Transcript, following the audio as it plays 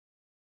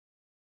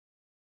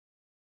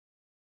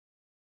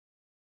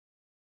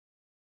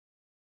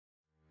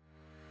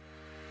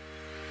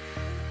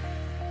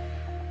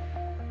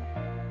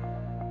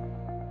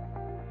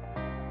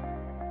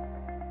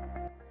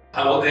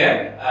Hello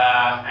there,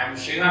 I'm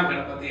Sriram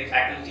Ganapati,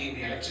 faculty in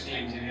the electrical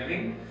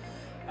engineering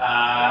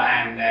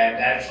and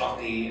director of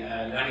the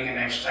learning and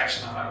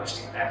extraction of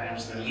acoustic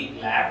patterns, the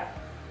LEAP lab.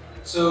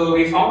 So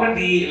we founded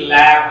the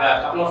lab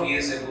a couple of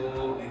years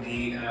ago with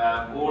the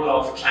goal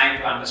of trying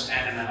to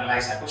understand and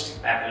analyze acoustic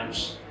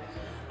patterns.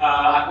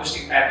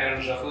 Acoustic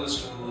patterns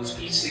refers to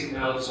speech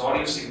signals,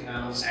 audio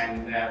signals,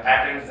 and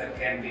patterns that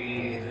can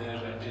be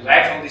either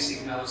derived from these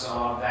signals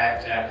or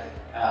that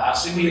are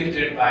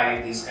simulated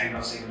by these kind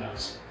of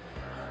signals.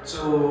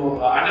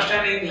 So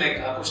understanding like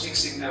acoustic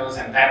signals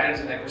and patterns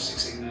in acoustic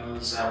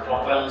signals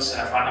propels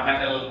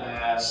fundamental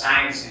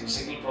science in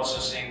signal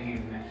processing,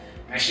 in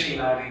machine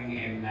learning,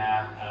 in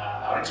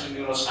auditory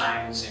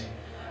neuroscience, in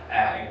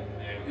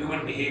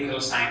human behavioral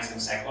science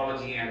and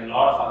psychology, and a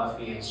lot of other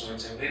fields. So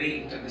it's a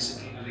very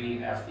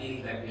interdisciplinary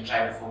field that we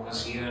try to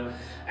focus here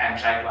and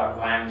try to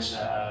advance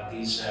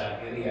these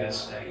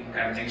areas in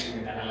conjunction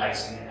with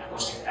analyzing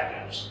acoustic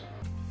patterns.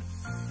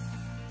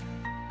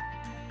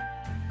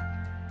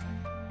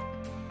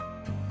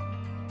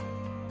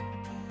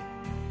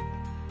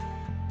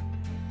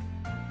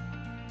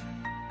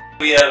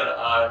 We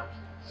are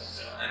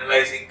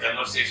analyzing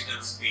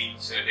conversational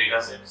speech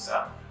data sets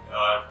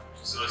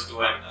so as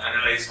to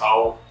analyze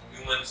how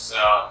humans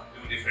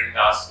do different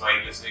tasks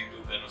while listening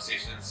to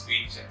conversational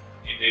speech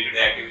in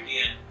day-to-day activity,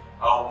 and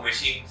how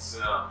machines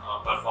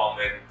perform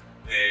when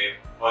they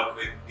work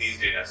with these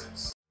data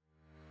sets.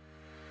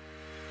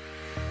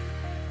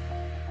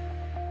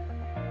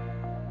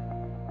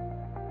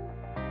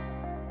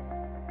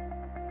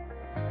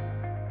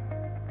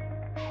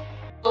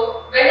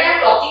 So when I am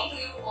talking to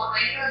you or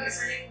when you are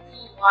listening to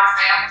what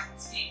I am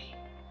speaking,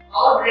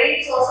 our brain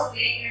is also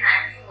playing an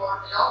active role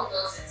along with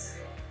our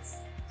sensory organs.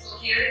 So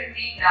here in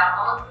the lab,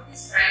 our group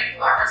is trying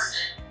to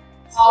understand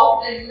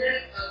how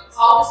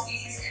the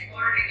speech is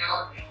encoded in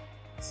our brain.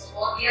 So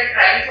what we are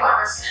trying to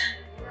understand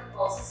the neural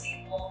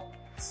processing of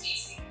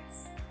speech signals.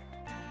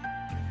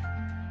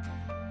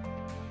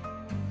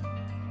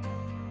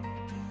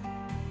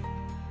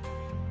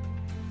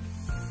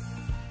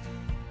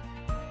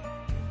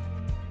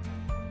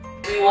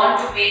 We want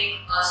to make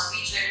a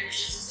speech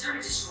recognition system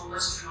which is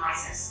robust to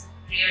noises,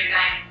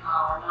 real-time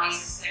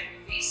noises that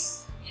we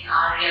face in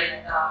our real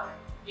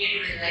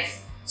day-to-day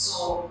life.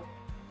 So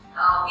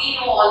we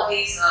know all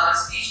these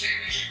speech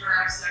recognition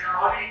products that are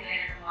already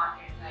there in the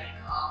market, like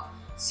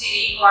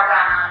Siri,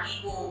 Cortana,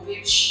 Ego,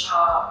 which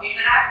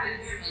interact with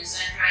humans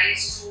and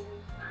tries to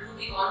do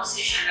the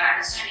conversation by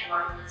understanding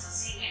what humans are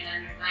saying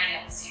and then replying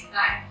at the same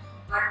time.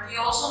 But we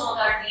also know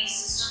that these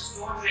systems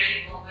don't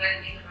really work well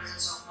in the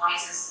presence of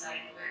noises,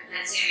 like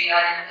let's say we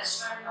are in a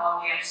restaurant,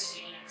 or we are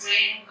sitting in a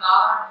train,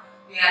 car,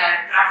 we are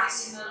at a traffic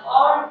signal,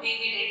 or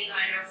maybe any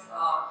kind of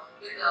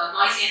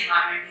noisy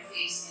environment we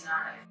face in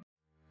our life.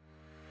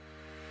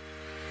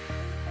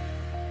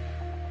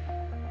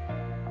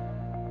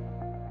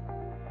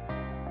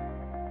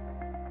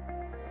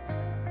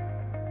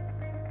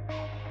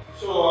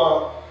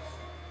 So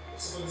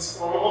this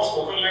problem of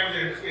spoken language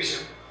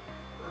identification,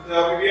 we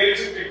are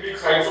using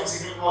techniques right from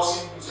signal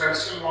processing to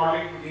statistical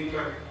modeling to deep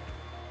learning.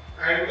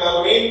 And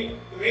the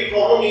main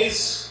problem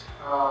is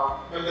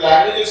when the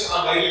languages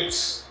are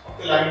dialects of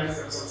the languages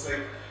themselves.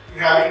 Like you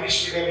have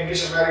English become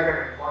English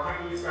American and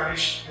continental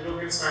Spanish,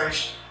 European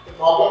Spanish. The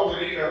problem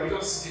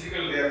becomes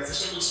difficult there. The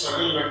system will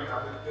struggle when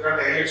there are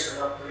dialects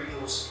that are very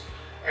close.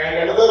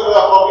 And another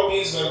problem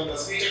is when the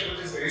speech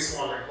accuracy is very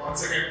small, like 1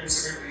 second, 2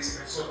 seconds, 3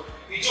 seconds. So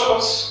each of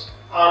us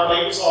are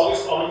trying to solve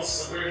these problems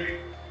separately.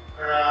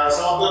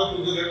 Some of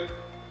them together.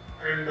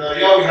 And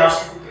yeah, we have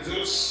some good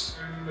results,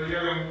 and we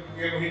are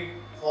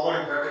moving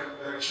forward in that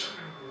direction.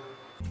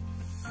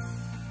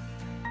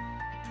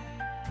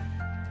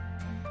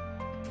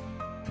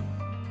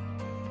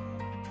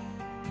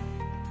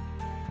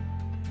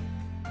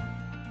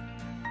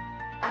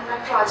 And my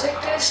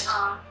project is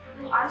to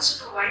do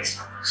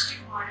unsupervised acoustic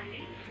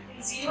modeling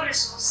in zero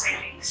resource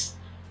settings.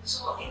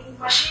 So in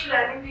machine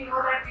learning, we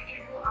know that we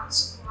can do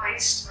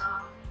unsupervised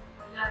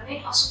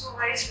learning or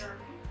supervised learning.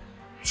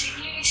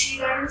 Basically, we see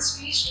that in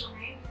speech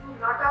domain, we do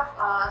a lot of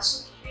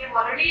we have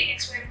already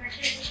experimented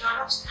with a lot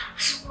of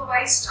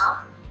supervised stuff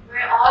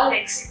where all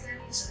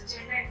lexicons,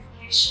 gender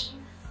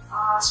information,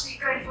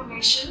 speaker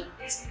information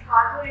is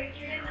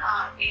incorporated in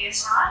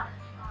ASR,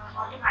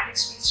 automatic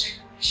speech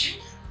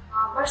recognition.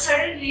 But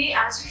suddenly,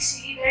 as we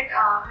see that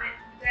when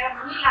there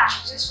are many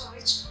languages for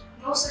which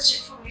no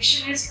such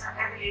information is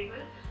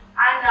available,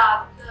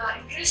 and the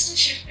interest is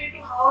shifted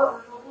to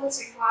how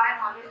robots acquire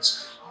knowledge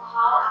or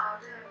how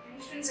the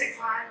infants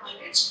acquire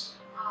knowledge.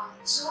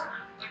 So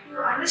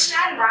to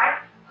understand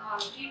that,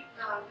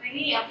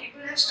 many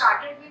people have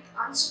started with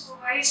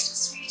unsupervised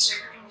speech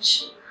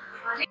recognition.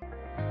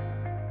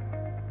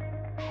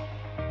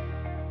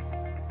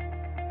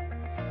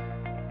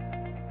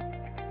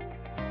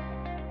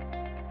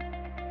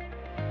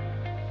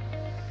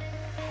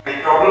 The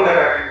problem that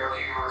I've been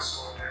working on is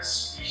called as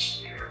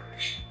speech data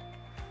recognition.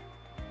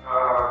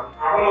 The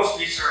problem of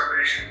speech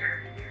recognition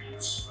can be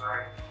reduced by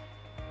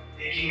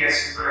taking a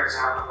simple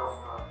example of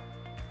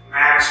a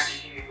man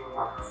speaking into a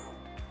microphone.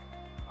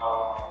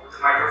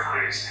 microphone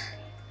in his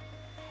hand.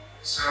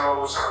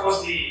 So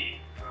suppose the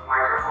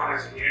microphone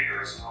is near to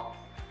his mouth,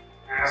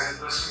 and as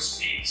the person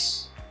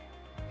speaks,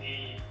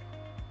 the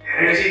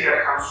energy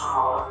that comes from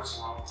out of his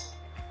mouth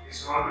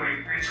is going to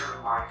impinge on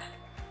the mic,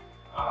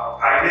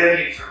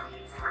 primarily from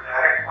a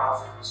direct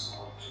path from his